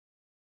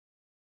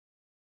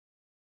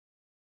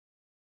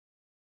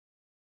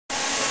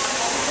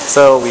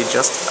So we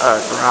just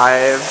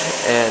arrived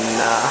in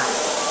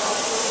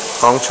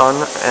Gangchon,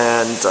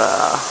 and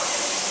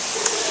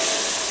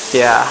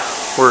yeah,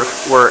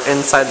 we're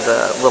inside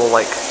the little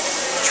like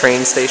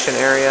train station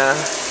area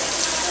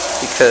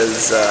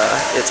because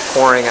it's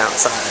pouring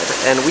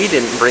outside, and we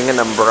didn't bring an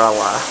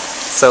umbrella,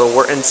 so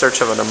we're in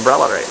search of an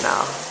umbrella right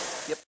now.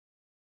 Yep.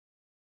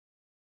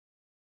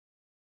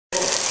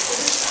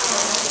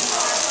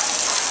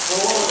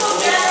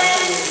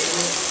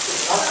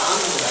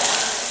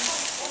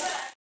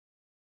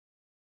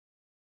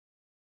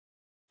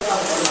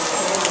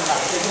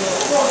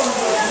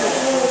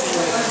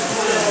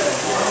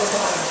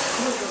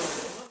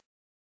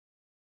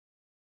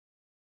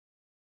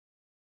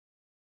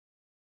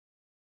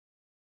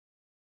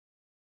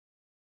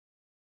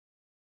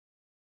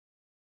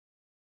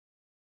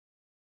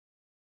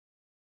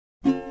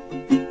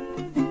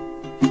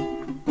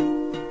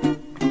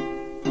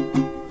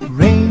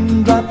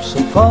 Raindrops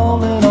are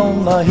falling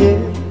on my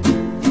head,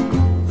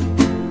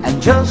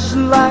 and just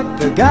like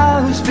the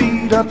guy whose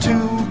feet are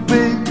too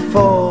big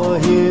for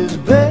his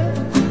bed,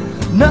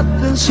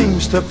 nothing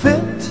seems to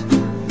fit.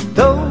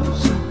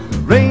 Those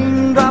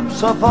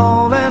raindrops are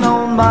falling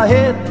on my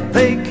head,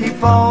 they keep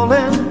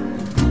falling.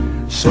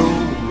 So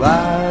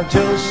I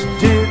just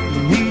did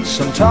me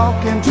some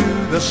talking to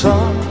the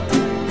sun,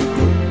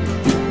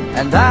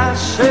 and I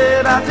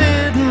said I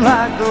didn't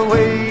like the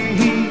way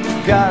he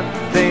got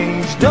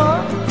things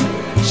done,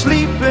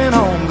 sleeping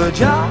on the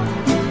job.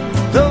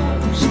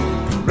 Those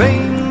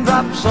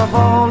raindrops are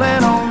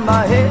falling on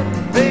my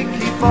head, they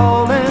keep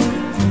falling,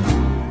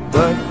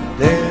 but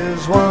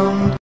there's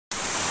one.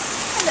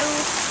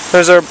 Hello.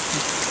 There's our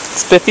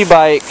spiffy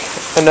bike.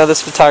 I know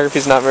this photography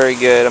is not very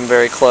good. I'm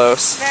very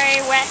close.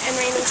 Very wet and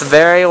rainy. It's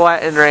very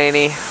wet and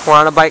rainy. We're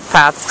on a bike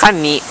path. It's kind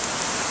of neat.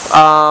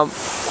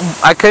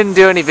 I couldn't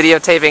do any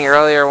videotaping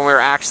earlier when we were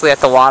actually at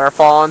the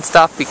waterfall and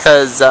stuff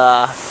because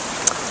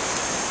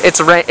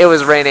it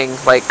was raining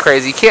like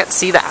crazy. You can't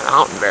see that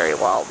mountain very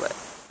well, but